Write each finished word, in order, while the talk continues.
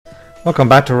Welcome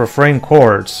back to Refrain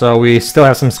Chord. So we still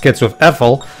have some skits with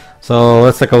Ethel, so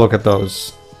let's take a look at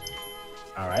those.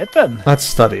 Alright then. Let's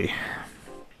study.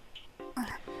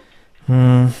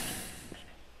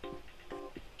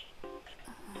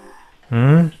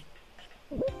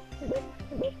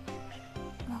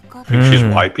 I think she's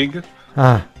wiping.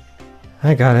 Ah,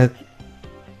 I got it.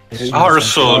 Our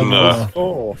son.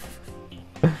 Oh.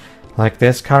 Like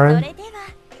this, Karen?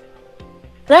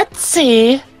 Let's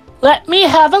see. Let me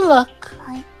have a look.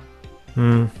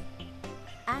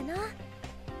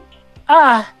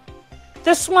 Ah,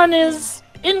 this one is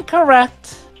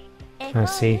incorrect. I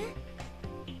see.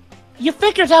 You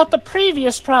figured out the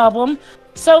previous problem,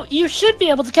 so you should be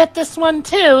able to get this one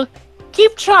too.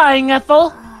 Keep trying,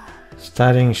 Ethel.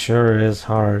 Studying sure is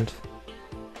hard.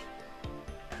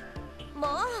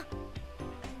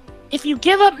 If you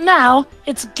give up now,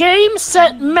 it's game,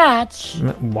 set, match.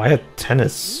 Why a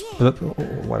tennis?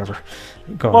 Whatever.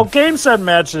 Go Well, on. game set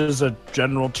match is a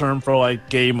general term for like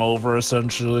game over,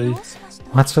 essentially.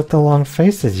 What's with the long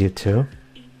faces, you two?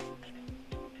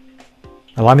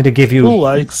 Allow me to give you Who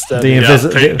likes that? the Yeah,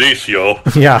 invisible. take this, yo.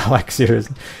 Yeah, like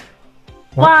seriously.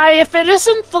 What? Why, if it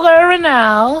isn't Fleur and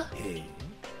Al.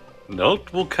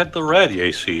 Notebook at the ready,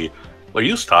 AC. Were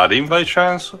you studying by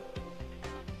chance?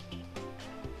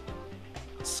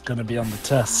 It's gonna be on the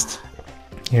test.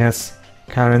 Yes,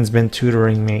 Karen's been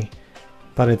tutoring me,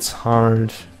 but it's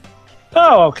hard.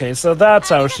 Oh, okay, so that's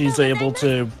how she's able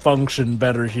to function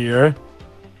better here.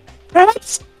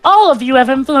 Perhaps all of you have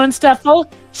influenced Ethel.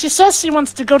 She says she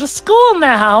wants to go to school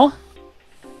now.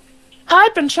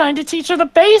 I've been trying to teach her the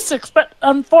basics, but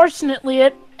unfortunately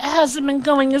it hasn't been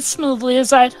going as smoothly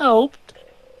as I'd hoped.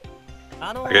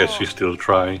 I guess she's still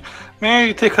trying. May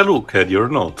I take a look at your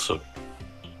notes?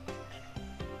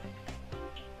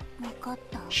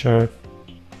 Sure.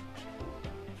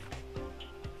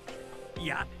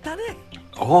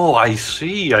 Oh, I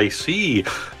see.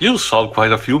 You solved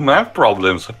quite a few math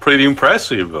problems. Pretty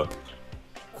impressive.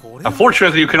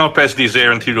 Unfortunately, you cannot pass this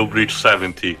air until you reach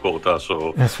 70 quota,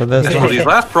 so... As for this As for this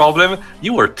last problem,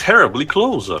 you were terribly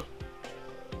close.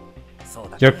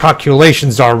 your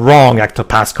calculations are wrong,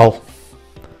 Ectopascal.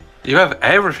 You have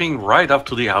everything right up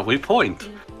to the halfway point.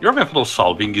 Your method of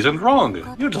solving isn't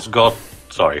wrong. You just got...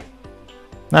 Sorry.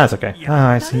 That's okay. Ah,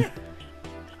 I see.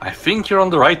 I think you're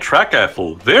on the right track,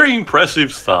 Ethel. Very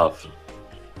impressive stuff.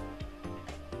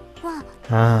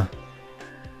 Ah,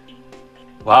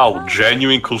 Wow,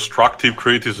 genuine constructive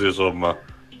criticism.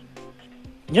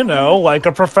 You know, like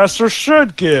a professor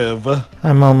should give.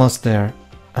 I'm almost there.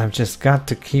 I've just got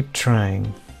to keep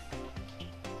trying.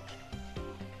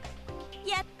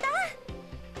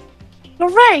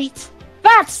 Great!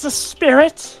 That's the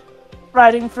spirit!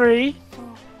 Riding free.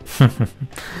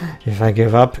 If I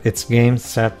give up, it's game,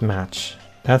 set, match.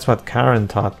 That's what Karen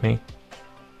taught me.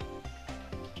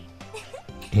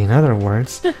 In other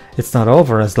words, it's not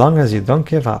over as long as you don't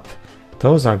give up.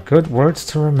 Those are good words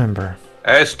to remember.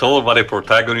 As told by the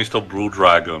protagonist of Blue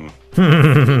Dragon.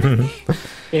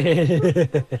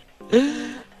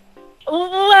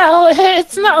 Well,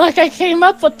 it's not like I came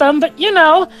up with them, but you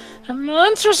know, a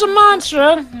mantra's a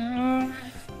mantra.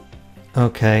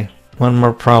 Okay, one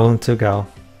more problem to go.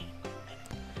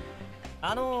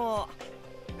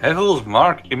 Ethel's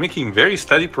making very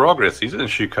steady progress, isn't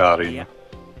she, Karin? Yeah.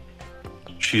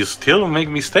 She still makes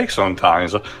mistakes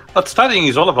sometimes, but studying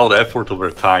is all about effort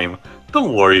over time.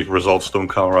 Don't worry if results don't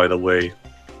come right away.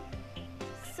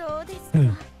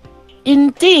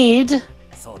 Indeed.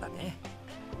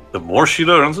 The more she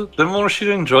learns, the more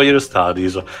she'll enjoy her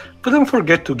studies. But don't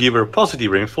forget to give her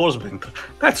positive reinforcement.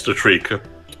 That's the trick.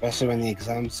 Especially when the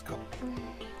exams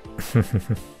come.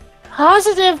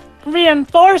 Positive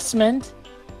reinforcement?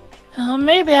 Oh,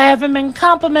 maybe I haven't been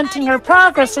complimenting her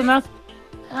progress enough.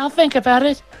 I'll think about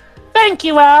it. Thank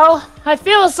you, Al. I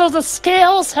feel as though the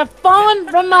scales have fallen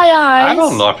from my eyes. I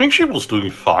don't know, I think she was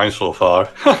doing fine so far.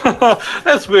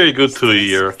 That's very good to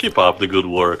hear. Keep up the good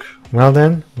work. Well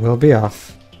then, we'll be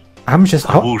off. I'm just...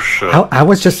 Whoosh. I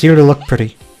was just here to look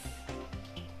pretty.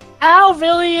 Al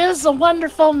really is a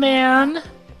wonderful man.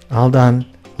 All done.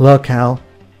 Look, Al.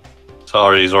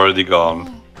 Sorry, he's already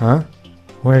gone. Huh?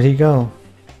 Where'd he go?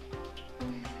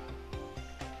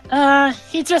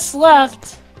 He just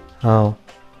left. Oh,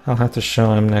 I'll have to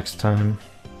show him next time.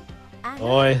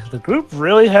 Boy, the group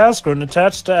really has grown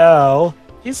attached to Al.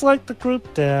 He's like the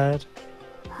group dad.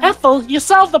 Ethel, you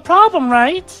solved the problem,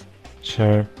 right?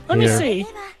 Sure. Let me here. see.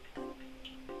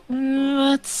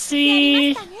 Let's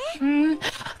see.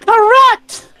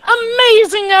 Correct!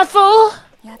 Amazing, Ethel!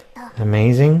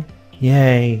 Amazing?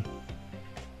 Yay.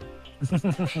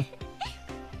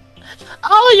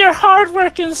 All your hard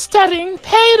work and studying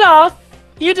paid off.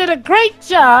 You did a great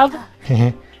job.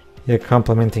 You're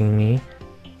complimenting me.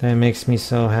 That makes me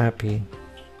so happy.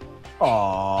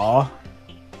 Aww.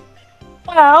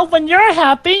 Well, when you're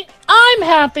happy, I'm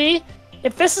happy.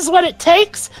 If this is what it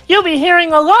takes, you'll be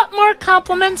hearing a lot more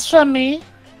compliments from me.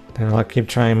 Then I'll keep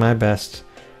trying my best.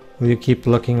 Will you keep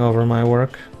looking over my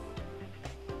work?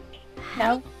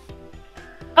 No.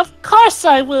 Of course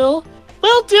I will.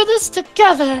 We'll do this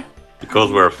together.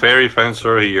 Because we're fairy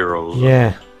fencer heroes.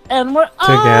 Yeah. And we're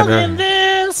Together. all in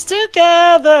this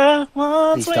together.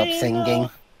 Once Please stop we singing.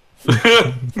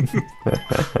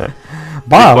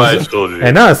 Bahus! Goodbye,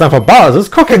 And now it's time for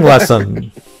Bahus' cooking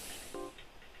lesson!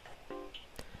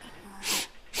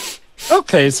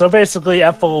 Okay, so basically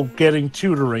Ethel getting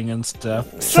tutoring and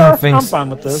stuff. Sure, Something's, I'm fine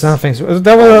with this. Something's,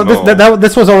 no.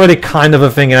 this was already kind of a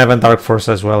thing in Evan Dark Force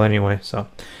as well anyway, so...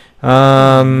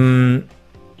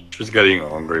 She's getting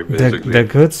hungry, The basically.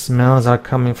 good smells are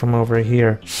coming from over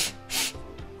here.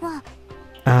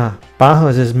 Ah,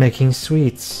 Bahus is making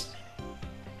sweets.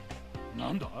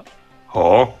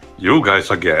 Oh, you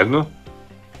guys again?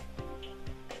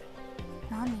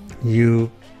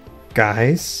 You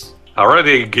guys? I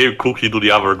already gave cookie to the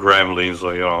other gremlins,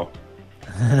 so, you know.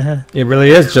 It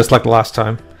really is just like last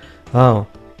time. Oh,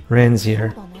 Rinne's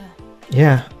here.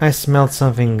 Yeah, I smelled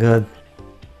something good.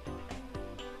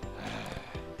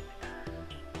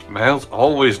 Smells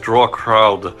always draw a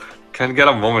crowd. Can't get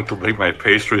a moment to make my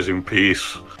pastries in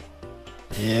peace.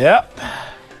 Yep.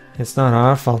 It's not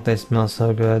our fault they smell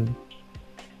so good.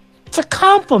 It's a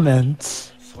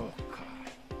compliment.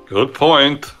 Good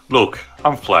point. Look,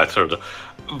 I'm flattered.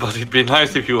 But it'd be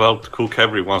nice if you helped cook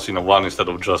every once in a while instead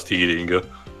of just eating.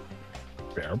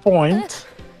 Fair point.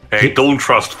 Hey, don't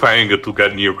trust Fang to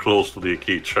get near close to the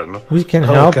kitchen. We can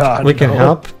Oh help. God, we can no.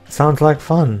 help. Sounds like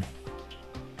fun.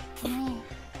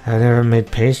 I've never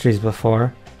made pastries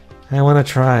before. I want to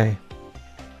try.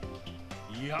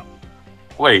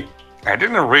 Wait, I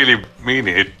didn't really mean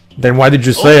it. Then why did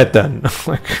you say it then?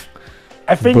 Like,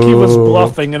 I think he was Boo.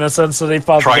 bluffing in a sense that they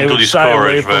thought Trying they to would shy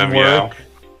away discourage from them, yeah. work.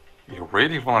 You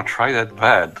really want to try that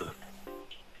bad?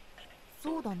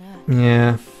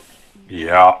 yeah.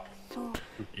 Yeah.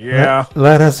 Yeah.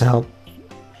 Let us help.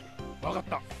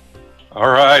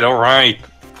 Alright,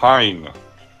 fine.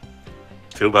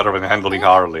 Still better than handling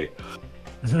Harley.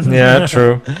 Yeah,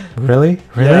 true. Really?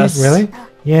 Really? Yes. Really?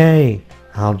 Yay!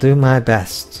 I'll do my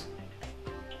best.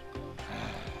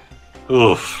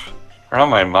 Oof. Around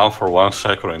my mouth for 1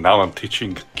 second and now I'm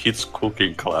teaching kids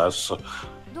cooking class.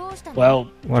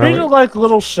 Well, What treat are it we- like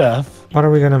little chef. What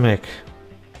are we gonna make?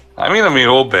 I'm in the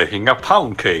middle of baking a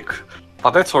pound cake,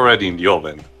 but that's already in the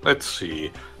oven. Let's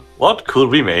see. What could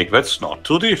we make that's not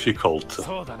too difficult?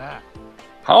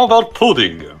 How about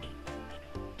pudding?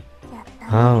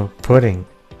 Oh, pudding.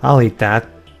 I'll eat that.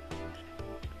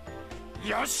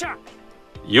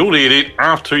 You'll eat it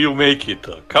after you make it.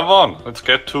 Come on, let's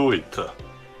get to it.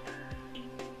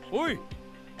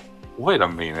 Wait a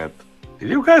minute. Did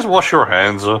you guys wash your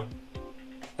hands?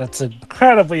 That's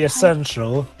incredibly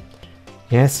essential.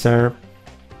 Yes, sir.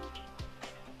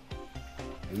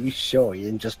 Are you sure you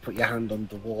didn't just put your hand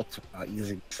underwater without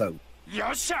using soap?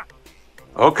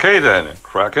 Okay then,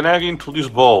 crack an egg into this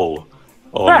bowl.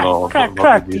 Oh Crack, no, crack, not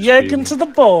crack with the this egg thing. into the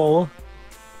bowl.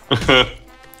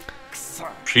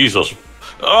 Jesus.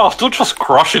 Oh, don't just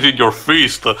crush it in your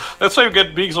fist. That's how you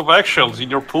get bigs of eggshells in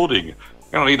your pudding. You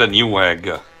don't need a new egg.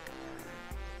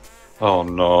 Oh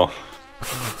no.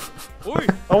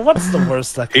 Oh, what's the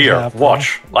worst that could Here, happen?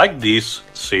 watch. Like this.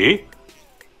 See?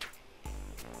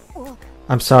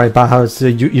 I'm sorry, Bahus,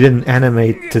 you didn't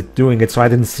animate to doing it, so I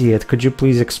didn't see it. Could you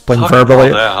please explain Talk verbally?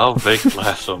 about that, how baked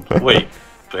lesson. Wait,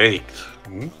 baked.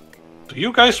 Hmm? Do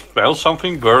you guys smell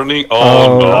something burning?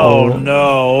 Oh, no. Oh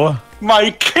no.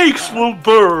 My cakes will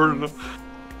burn!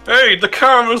 Hey, the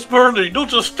caramel's burning! Don't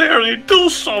just stare at it, do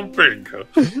something!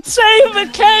 Save the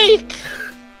cake!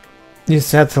 You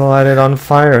said to light it on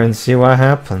fire and see what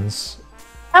happens.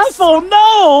 Ethel,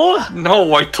 no!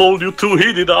 No, I told you to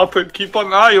heat it up and keep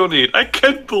an eye on it! I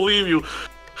can't believe you!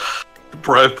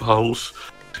 Breath house,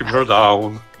 simmer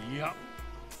down.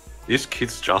 These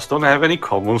kids just don't have any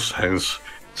common sense.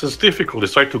 It's as difficult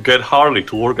as trying to get Harley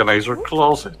to organize her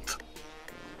closet.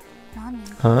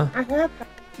 Huh?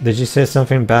 Did you say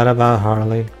something bad about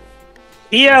Harley?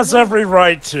 He has every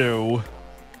right to.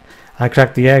 I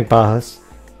cracked the egg, Bahus.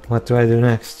 What do I do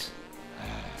next?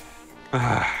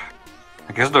 I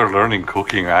guess they're learning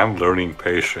cooking, I'm learning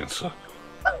patience.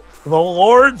 The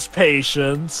Lord's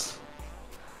patience.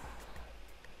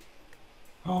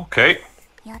 Okay.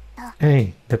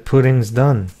 Hey, the pudding's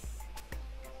done.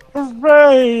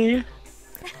 Hooray!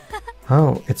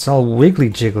 Oh, it's all wiggly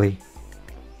jiggly.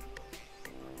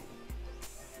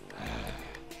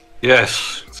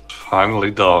 Yes, it's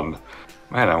finally done.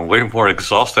 Man, I'm way more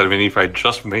exhausted than if I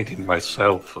just made it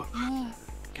myself.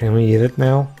 Can we eat it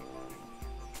now?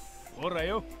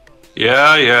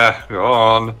 Yeah, go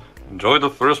on. Enjoy the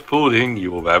first pudding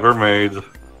you've ever made.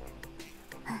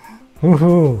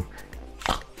 Woohoo!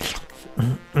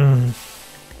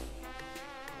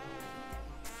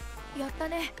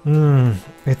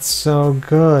 It's so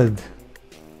good.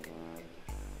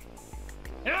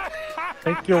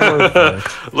 Take your word for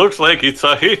it. Looks like it's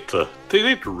a hit. Did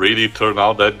it really turn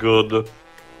out that good?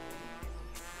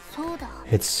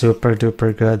 It's super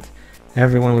duper good.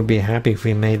 Everyone would be happy if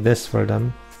we made this for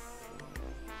them.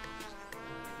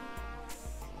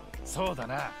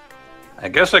 I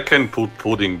guess I can put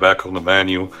pudding back on the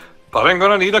menu, but I'm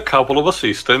gonna need a couple of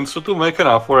assistants to make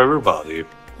enough for everybody.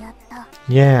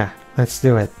 Yeah, let's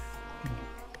do it.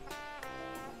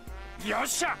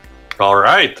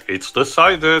 Alright, it's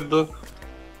decided.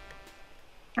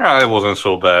 It wasn't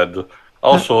so bad.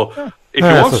 Also, if you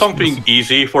want something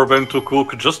easy for them to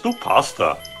cook, just do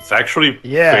pasta. It's actually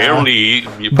fairly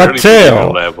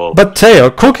level. But Teo,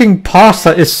 cooking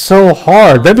pasta is so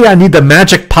hard. Maybe I need the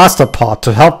magic pasta pot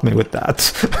to help me with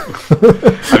that.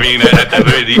 I mean, at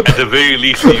the very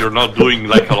least, you're not doing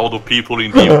like a lot of people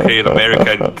in the UK and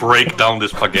America and break down the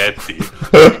spaghetti.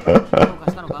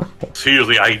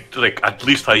 Seriously, I like at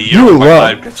least a year of my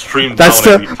life gets streamed down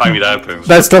every time it happens.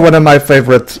 That's still one of my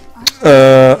favorite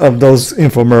of those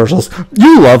infomercials.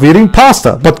 You love eating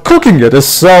pasta, but cooking it is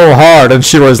so hard. And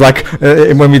she was like,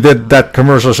 when we did that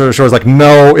commercial, she was like,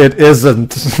 no, it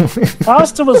isn't.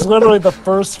 Pasta was literally the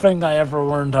first thing I ever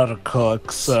learned how to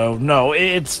cook, so no,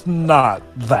 it's not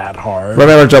that hard.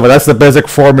 Remember, Joe, that's the basic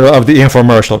formula of the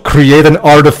infomercial. Create an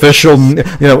artificial,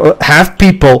 have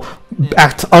people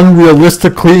act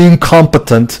unrealistically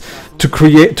incompetent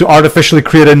to artificially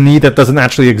create a need that doesn't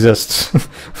actually exist.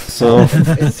 So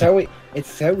it's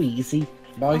so easy.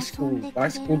 My school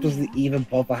doesn't even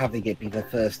bother having it be the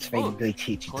first thing they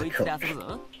teach you to cook.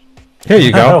 Here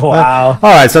you go. Oh, wow.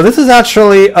 All right, so this is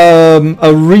actually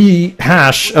a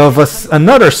rehash of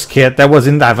another skit that was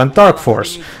in Diamond Dark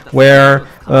Force, where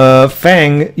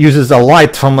Fang uses a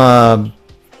light from I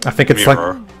think it's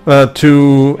mirror. like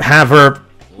to have her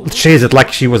chase it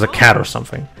like she was a cat or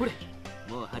something.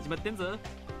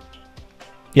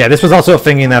 Yeah, this was also a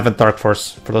thing in Advent Dark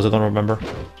Force, for those who don't remember.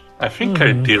 I think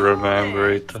I did remember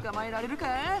it.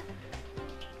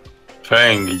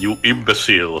 Fang, you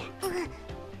imbecile.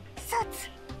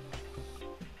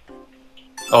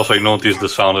 Also, I noticed the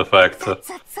sound effect.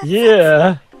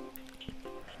 Yeah.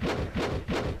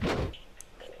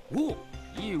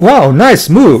 Wow, nice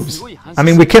moves! I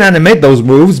mean, we can animate those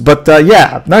moves, but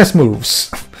yeah, nice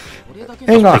moves.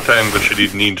 Hang on. Pretend that she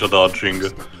did ninja dodging.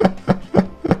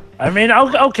 I mean,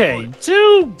 okay,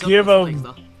 to give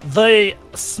them the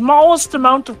smallest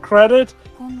amount of credit,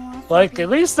 like, at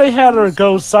least they had her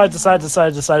go side to side to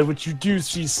side to side, which you do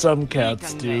see some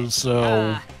cats do,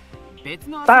 so...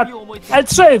 I'd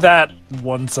say that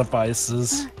one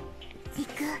suffices.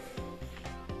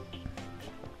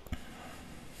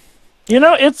 You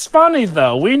know, it's funny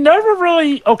though, we never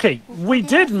really... Okay, we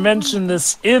did mention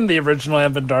this in the original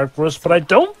Advent Dark Force, but I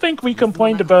don't think we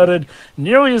complained about it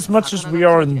nearly as much as we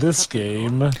are in this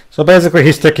game. So basically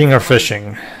he's taking her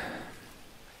fishing.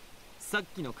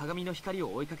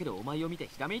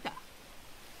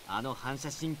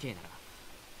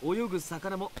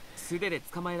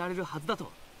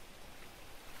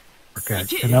 Okay,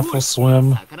 can Ethel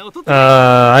swim?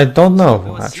 I don't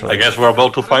know, actually. I guess we're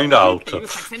about to find out.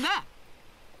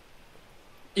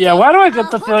 Yeah, why do I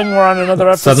get the feeling we're on another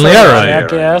episode? Suddenly Aaron. I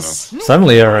guess.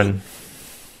 Suddenly Aaron.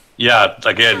 Yeah,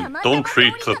 again, don't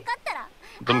treat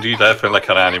Ethel like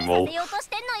an animal.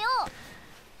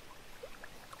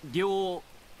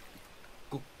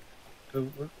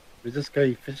 We're just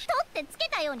going fishing.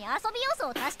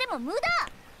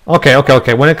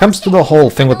 Okay. When it comes to the whole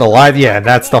thing with the light, yeah,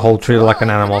 that's the whole treat her like an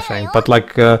animal thing. But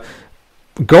like,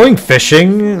 going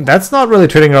fishing, that's not really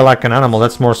treating her like an animal.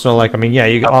 That's more so like, I mean, yeah,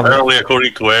 you. Apparently,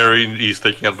 according to Erin, he's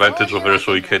taking advantage of her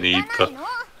so he can eat.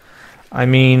 I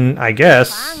mean, I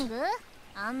guess.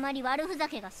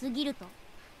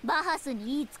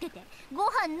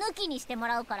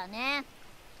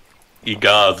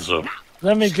 Igazo.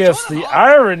 Let me guess, the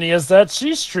irony is that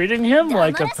she's treating him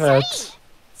like a pet.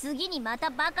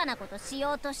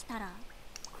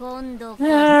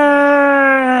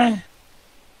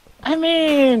 I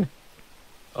mean,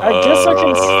 I guess I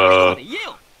can.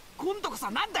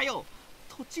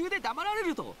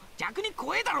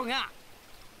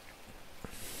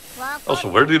 Also,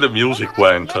 where did the music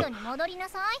went?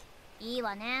 You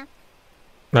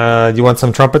want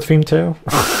some trumpet theme too?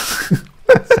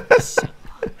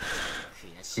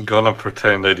 I'm gonna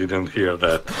pretend I didn't hear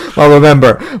that. Well,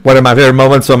 remember, one of my favorite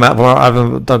moments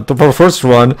the first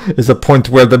one is a point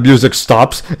where the music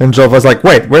stops, and Jova's like,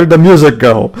 wait, where did the music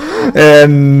go?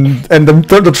 And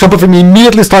the trumpet theme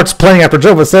immediately starts playing after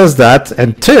Jova says that,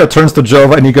 and Teo turns to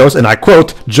Jova and he goes, and I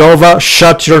quote, Jova,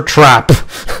 shut your trap.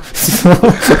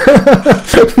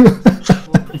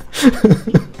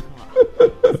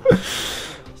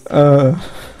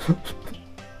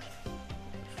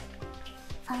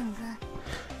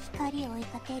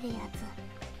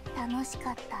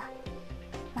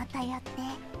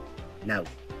 No.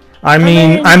 I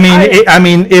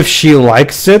mean, if she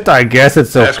likes it, I guess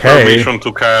it's Ask okay. permission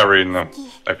to Karin.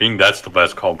 I think that's the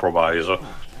best compromise.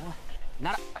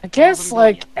 I guess,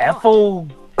 like, Ethel...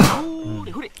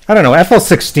 I don't know, Ethel's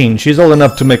 16, she's old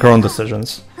enough to make her own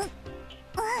decisions.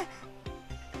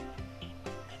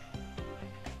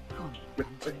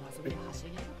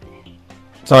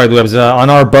 Sorry, Dwebs, on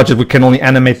our budget we can only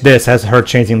animate this as her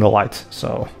changing the light,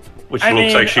 so... Which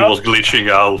looks like she was glitching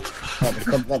out.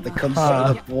 What becomes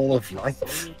a ball of light?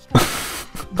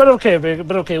 But okay,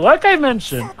 like I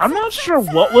mentioned, I'm not sure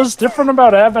what was different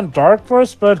about Advent Dark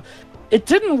Force, but it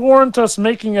didn't warrant us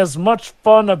making as much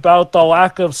fun about the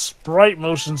lack of sprite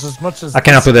motions as much as I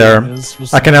can help you there.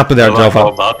 I can help you there,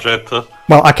 Jova.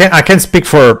 Well, I can't speak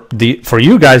for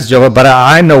you guys, Jova, but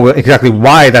I know exactly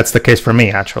why that's the case for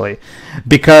me, actually,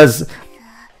 because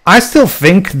I still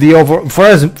think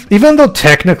even though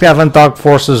technically Advent Dark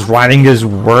Force's writing is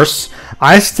worse,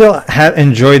 I still had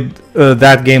enjoyed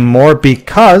that game more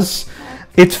because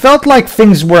it felt like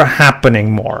things were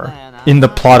happening more in the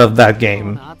plot of that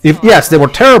game. Yes, there were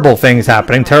terrible things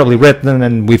happening, terribly written,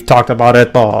 and we've talked about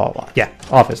it, blah, blah, blah. Yeah,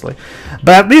 obviously.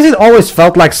 But at least it always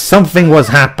felt like something was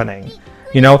happening,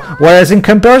 you know? Whereas in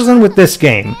comparison with this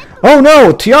game, oh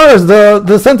no, Tiara is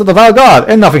the scent of the vile god,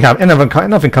 and nothing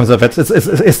comes of it.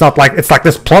 It's not like, it's like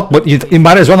this plot, but you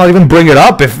might as well not even bring it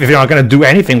up if you're not going to do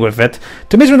anything with it.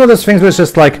 To me, it's one of those things where it's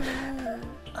just like,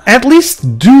 at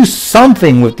least do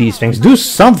something with these things. Do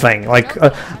something. Like,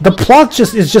 the plot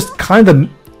is just kind of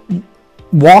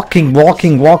walking,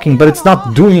 but it's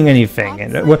not doing anything.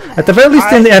 And at the very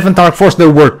least in the Advent Dark Force, there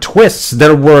were twists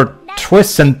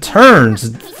and turns.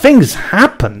 Things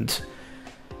happened.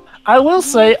 I will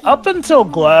say, up until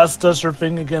Glass does her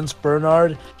thing against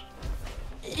Bernard,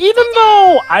 even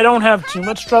though I don't have too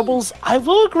much troubles, I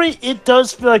will agree it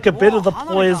does feel like a bit of the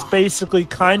play is basically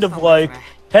kind of like,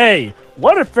 hey,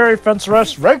 what if Fairy Fence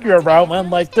Rush regular route went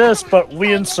like this, but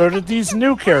we inserted these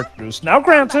new characters? Now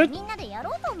granted,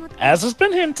 as has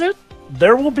been hinted,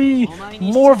 there will be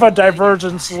more of a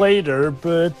divergence later,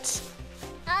 but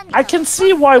I can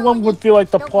see why one would feel like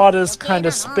the plot is kind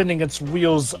of spinning its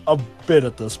wheels a bit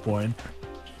at this point.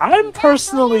 I'm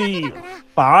personally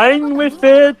fine with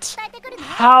it.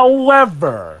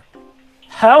 However,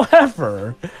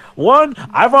 one,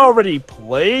 I've already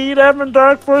played Advent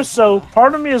Dark Force, so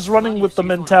part of me is running with the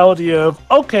mentality of,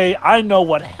 okay, I know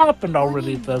what happened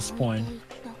already at this point.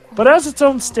 But as its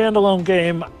own standalone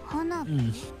game,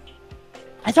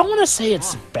 I don't want to say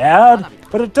it's bad,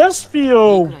 but it does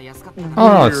feel weird.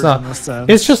 Oh, it's not.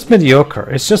 It's just mediocre.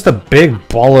 It's just a big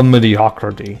ball of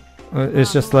mediocrity.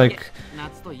 It's just like...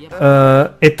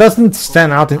 it doesn't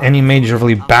stand out in any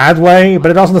majorly bad way,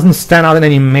 but it also doesn't stand out in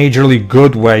any majorly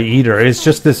good way either. It's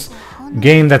just this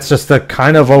game that's just a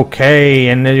kind of okay,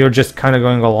 and then you're just kind of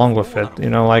going along with it, you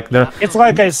know, like the... It's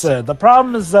like I said, the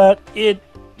problem is that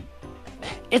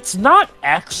it's not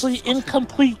actually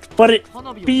incomplete, but it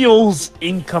feels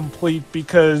incomplete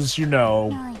because, you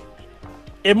know,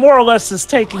 it more or less is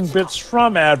taking bits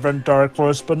from Advent Dark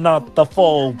Force, but not the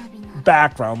full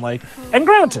background. Like, and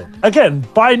granted, again,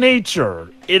 by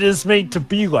nature, it is made to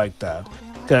be like that,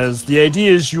 because the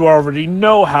idea is you already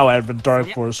know how Advent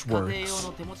Dark Force works.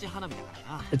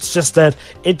 It's just that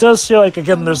it does feel like,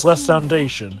 again, there's less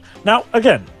foundation. Now,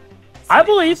 again, I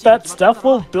believe that stuff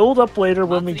will build up later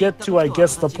when we get to, I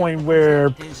guess, the point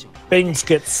where things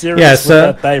get serious. Yes,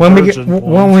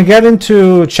 when we get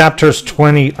into chapters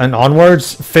 20 and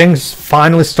onwards, things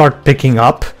finally start picking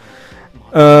up.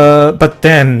 But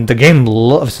then the game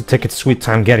loves to take its sweet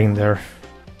time getting there.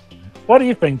 What do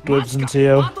you think, Dwibs and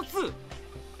Teo?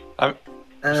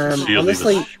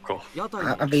 Honestly,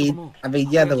 I mean,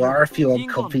 yeah, there are a few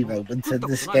uncomfy moments in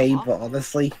this game, but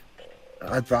honestly,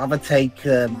 I'd rather take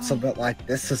something like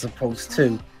this as opposed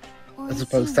to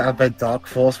Advent Dark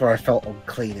Force, where I felt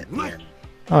unclean at the end.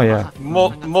 Oh yeah.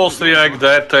 Mostly like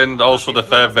that, and also the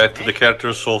fact that the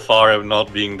characters so far have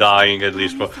not been dying, at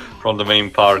least from the main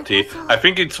party. I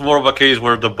think it's more of a case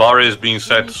where the bar is being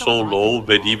set so low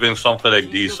that even something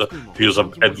like this feels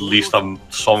at least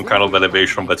some kind of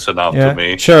elevation that's enough to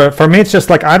me. Sure. For me, it's just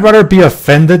like I'd rather be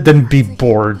offended than be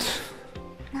bored.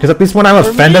 Because at least when I'm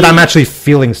offended, I'm actually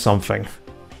feeling something.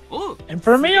 And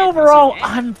for me, overall,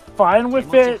 I'm fine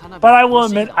with it, but I will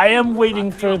admit, I am waiting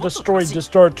for the story to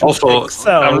start to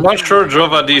excel. I'm not sure,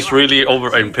 Jova, this really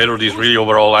and Pedro, this really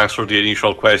overall answered the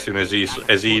initial question, as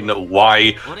in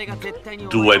why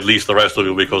do at least the rest of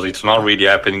you, because it's not really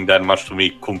happening that much to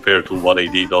me compared to what I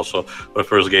did also for the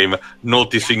first game,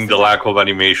 noticing the lack of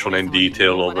animation and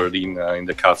detail over in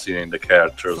the cutscene and the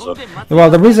characters. Well,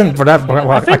 the reason for that,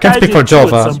 well, I can't speak for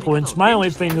Jova. At some points, my only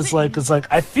thing is like,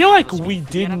 I feel like we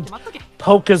didn't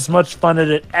poke as much fun at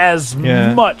it as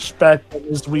much back then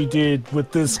as we did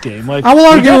with this game. Like, I will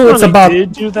argue it's about.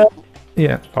 Did do that.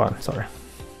 Yeah, go on. Sorry.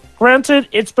 Granted,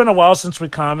 it's been a while since we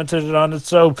commented on it,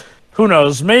 so who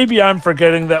knows? Maybe I'm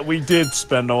forgetting that we did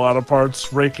spend a lot of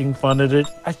parts raking fun at it.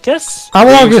 I guess. I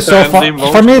will argue so far.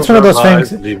 For me, it's one of those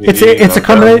things. It's a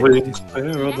combination.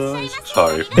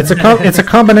 Sorry. It's a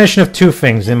combination of two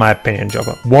things, in my opinion,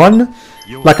 Jova. One,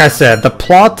 like I said, the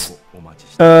plot.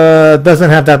 Doesn't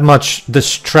have that much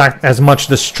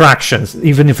distractions.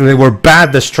 Even if they were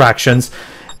bad distractions,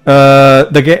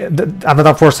 the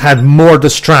Avatar Force had more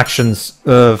distractions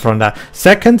from that.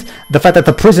 Second, the fact that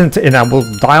and I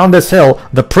will die on this hill,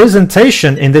 the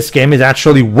presentation in this game is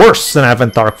actually worse than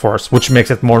Avatar Force, which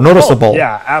makes it more noticeable. Oh,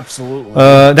 yeah, absolutely.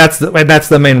 That's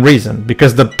the main reason,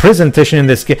 because the presentation in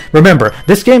this game. Remember,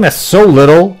 this game has so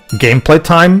little gameplay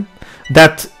time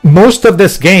that most of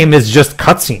this game is just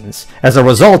cutscenes. As a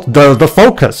result, the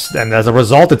focus, and as a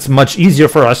result, it's much easier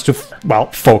for us to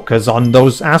focus on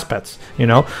those aspects. You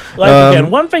know, again,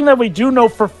 one thing that we do know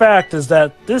for fact is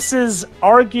that this is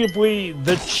arguably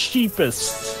the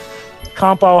cheapest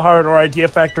Compile Hard or Idea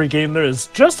Factory game there is.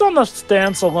 Just on the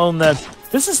stance alone, that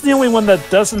this is the only one that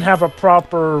doesn't have a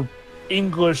proper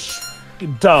English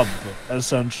dub,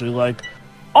 essentially. Like,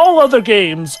 all other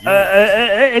games,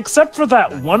 except for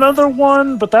that one other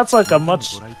one, but that's like a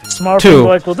much smarter thing.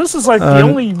 Like, well, this is like the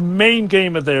only main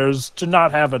game of theirs to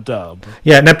not have a dub.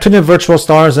 Yeah, Neptunia Virtual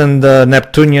Stars and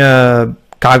Neptunia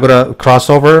Kagura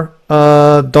crossover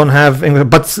don't have English,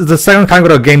 but the second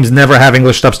Kagura games never have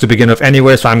English dubs to begin with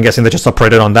anyway, so I'm guessing they just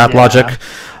operated on that logic.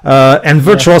 And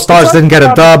Virtual Stars didn't get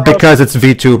a dub because it's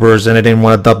VTubers, and they didn't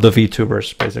want to dub the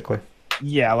VTubers, basically.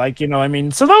 Yeah, like, you know, I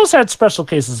mean, so those had special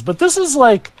cases, but this is,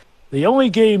 like, the only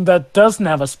game that doesn't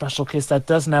have a special case, that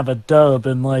doesn't have a dub,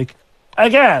 and, like,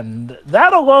 again,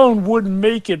 that alone would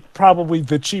make it probably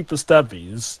the cheapest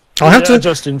dubbies. I'll have to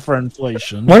adjusting for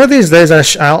inflation. One of these days,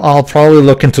 I'll probably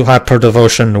look into Hyper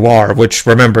Devotion Noir, which,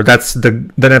 remember, that's the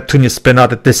Neptunia spin-out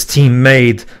that this team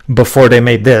made before they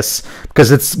made this,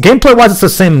 because it's gameplay-wise, it's the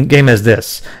same game as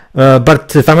this.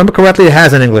 But if I remember correctly, it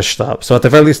has an English dub, so at the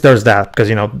very least there's that, because,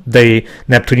 you know,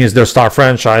 Neptunia is their star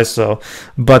franchise. So,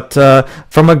 but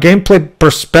from a gameplay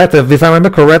perspective, if I remember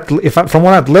correctly, from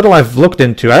what little I've looked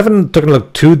into, I haven't taken a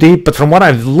look too deep, but from what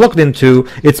I've looked into,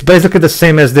 it's basically the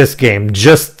same as this game,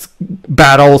 just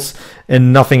battles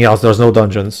and nothing else. There's no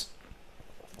dungeons.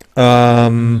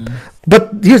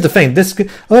 But here's the thing,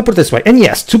 I'll put it this way, and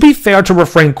yes, to be fair to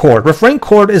Refrain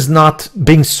Chord is not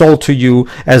being sold to you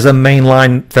as a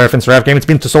mainline Fairfence Rev game, it's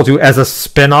being sold to you as a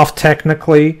spin-off,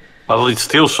 technically. Well, it's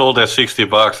still sold at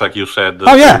 $60, like you said.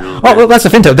 Oh yeah, well, that's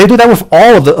the thing too. They do that with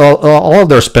all of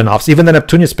their spin-offs, even the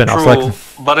Neptunia spin-offs. True,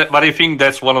 but I think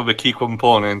that's one of the key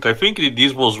components. I think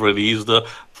this was released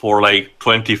for like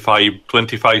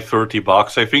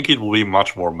 $25-$30. I think it will be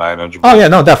much more manageable. Oh yeah,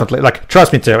 no, definitely. Like,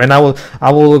 trust me too, and I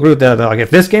will agree with that. Like, if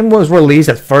this game was released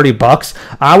at $30,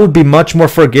 I would be much more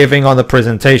forgiving on the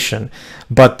presentation.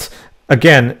 But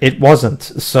again, it wasn't.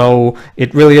 So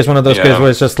it really is one of those cases where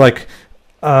it's just like.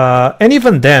 And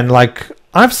even then, like,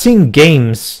 I've seen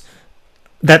games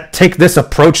that take this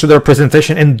approach to their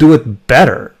presentation and do it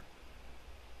better.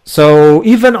 So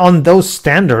even on those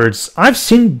standards, I've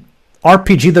seen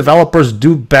RPG developers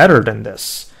do better than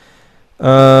this.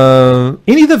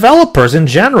 Indie developers in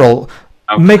general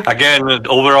again,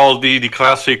 overall, the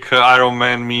classic Iron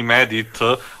Man meme edit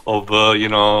of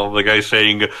the guy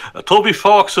saying, Toby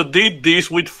Fox did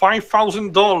this with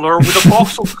 $5,000 with a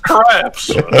box of crabs.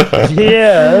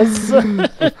 Yes.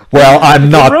 Well, I'm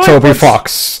not Toby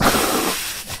Fox.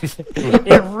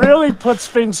 It really puts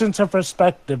things into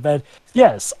perspective that,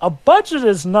 yes, a budget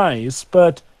is nice,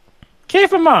 but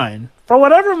keep in mind, for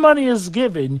whatever money is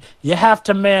given, you have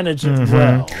to manage it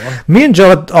well. Me and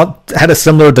Joe had a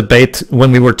similar debate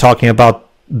when we were talking about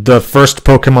the first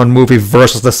Pokemon movie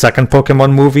versus the second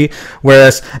Pokemon movie.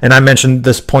 Whereas, and I mentioned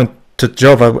this point to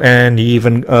Jova, and he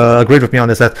even agreed with me on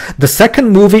this, that the second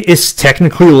movie is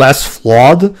technically less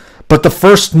flawed, but the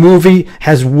first movie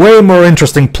has way more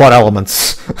interesting plot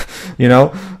elements. You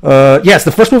know? Yes,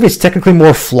 the first movie is technically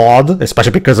more flawed,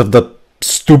 especially because of the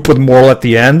stupid moral at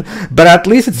the end, but at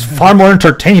least it's far more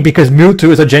entertaining because Mewtwo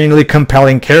is a genuinely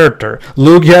compelling character.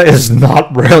 Lugia is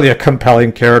not really a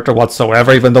compelling character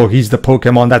whatsoever, even though he's the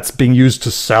Pokemon that's being used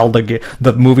to sell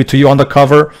the movie to you on the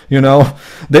cover, you know?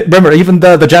 Remember, even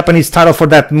the Japanese title for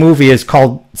that movie is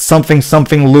called something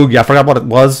something Lugia. I forgot what it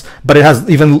was, but it has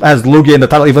Lugia in the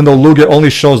title, even though Lugia only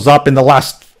shows up in the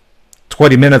last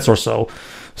 20 minutes or so.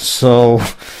 So...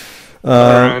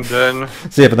 and then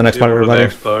see you for the next part, everybody.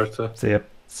 Next part. See ya.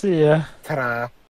 See ya. Ta-da.